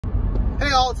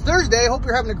Hey all, it's Thursday. Hope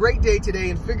you're having a great day today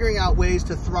and figuring out ways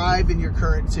to thrive in your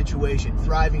current situation.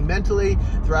 Thriving mentally,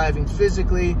 thriving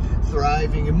physically,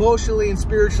 thriving emotionally and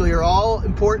spiritually are all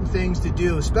important things to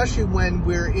do, especially when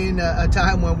we're in a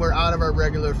time when we're out of our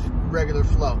regular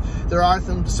flow. There are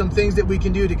some things that we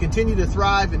can do to continue to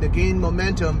thrive and to gain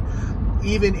momentum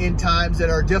even in times that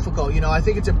are difficult. You know, I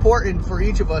think it's important for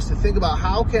each of us to think about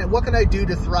what can I do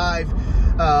to thrive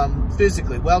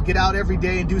physically. Well, get out every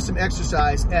day and do some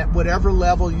exercise at whatever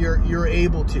level you're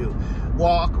able to.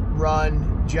 Walk,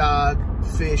 run, jog,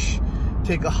 fish,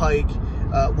 take a hike,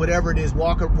 whatever it is.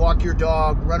 Walk your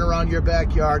dog, run around your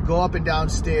backyard, go up and down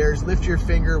stairs, lift your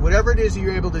finger, whatever it is that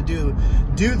you're able to do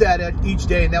that each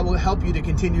day, and that will help you to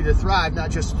continue to thrive, not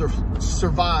just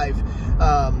survive,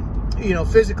 you know,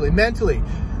 physically, mentally.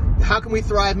 How can we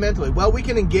thrive mentally? Well, we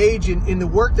can engage in the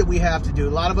work that we have to do.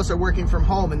 A lot of us are working from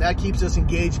home, and that keeps us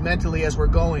engaged mentally as we're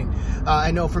going.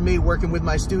 I know for me, working with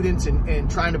my students and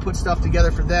trying to put stuff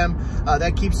together for them,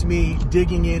 that keeps me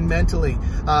digging in mentally.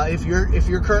 If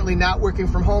you're currently not working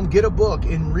from home, get a book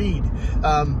and read.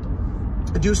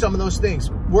 Do some of those things.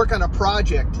 Work on a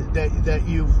project that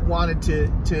you've wanted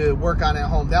to work on at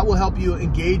home. That will help you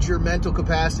engage your mental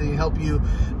capacity and help you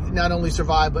not only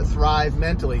survive but thrive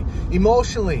mentally.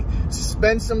 Emotionally,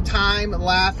 spend some time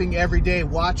laughing every day.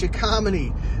 Watch a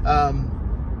comedy.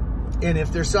 And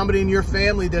if there's somebody in your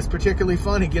family that's particularly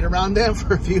funny, get around them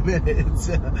for a few minutes.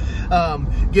 Get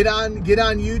on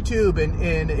YouTube,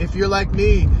 and if you're like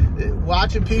me,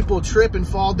 watching people trip and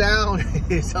fall down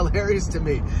is hilarious to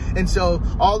me. And so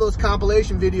all those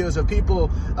compilation videos of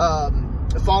people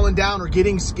falling down or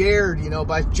getting scared, you know,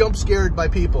 jump scared by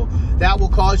people, that will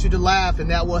cause you to laugh, and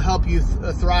that will help you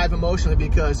thrive emotionally,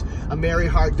 because a merry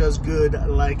heart does good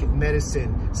like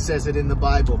medicine, says it in the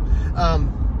Bible.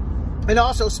 And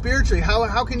also spiritually,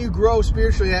 how can you grow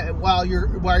spiritually while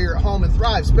you're at home and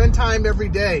thrive? Spend time every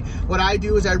day. What I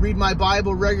do is I read my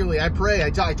Bible regularly. I pray.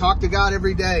 I talk to God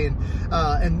every day,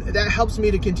 and that helps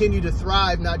me to continue to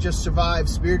thrive, not just survive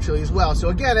spiritually as well. So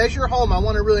again, as you're home, I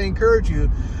want to really encourage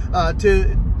you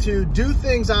to do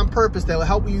things on purpose that will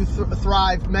help you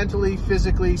thrive mentally,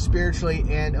 physically, spiritually,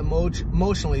 and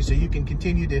emotionally, so you can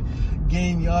continue to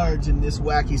gain yards in this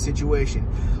wacky situation.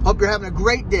 Hope you're having a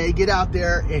great day. Get out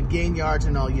there and gain yards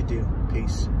in all you do.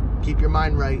 Peace. Keep your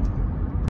mind right.